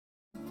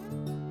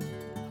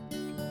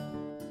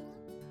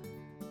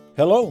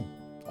Hello,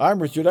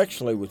 I'm Richard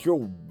Exley with your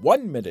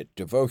 1-minute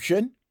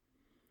devotion.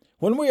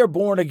 When we are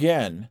born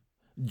again,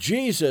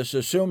 Jesus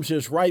assumes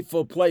his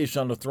rightful place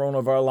on the throne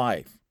of our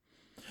life.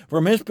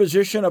 From his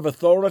position of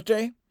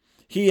authority,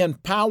 he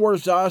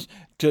empowers us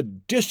to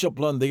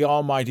discipline the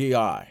almighty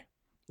I.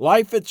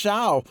 Life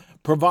itself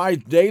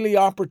provides daily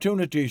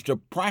opportunities to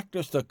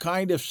practice the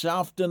kind of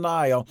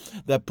self-denial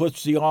that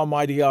puts the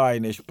almighty I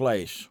in his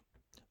place.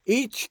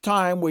 Each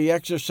time we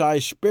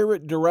exercise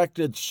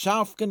spirit-directed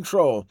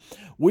self-control,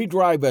 we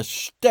drive a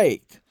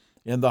stake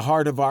in the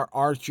heart of our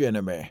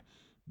archenemy,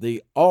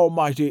 the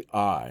almighty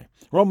I.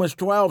 Romans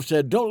 12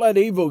 said, "Don't let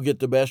evil get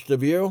the best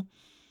of you.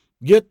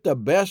 Get the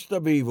best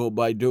of evil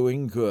by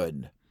doing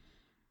good."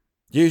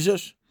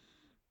 Jesus,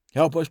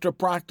 help us to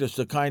practice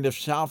the kind of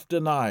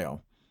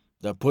self-denial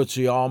that puts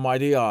the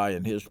almighty I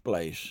in his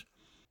place.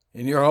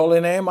 In your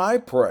holy name I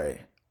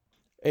pray.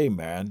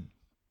 Amen.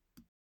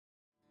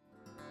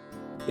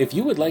 If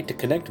you would like to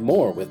connect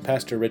more with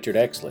Pastor Richard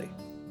Exley,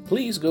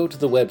 please go to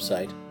the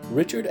website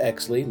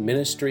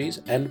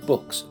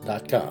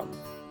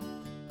richardexleyministriesandbooks.com.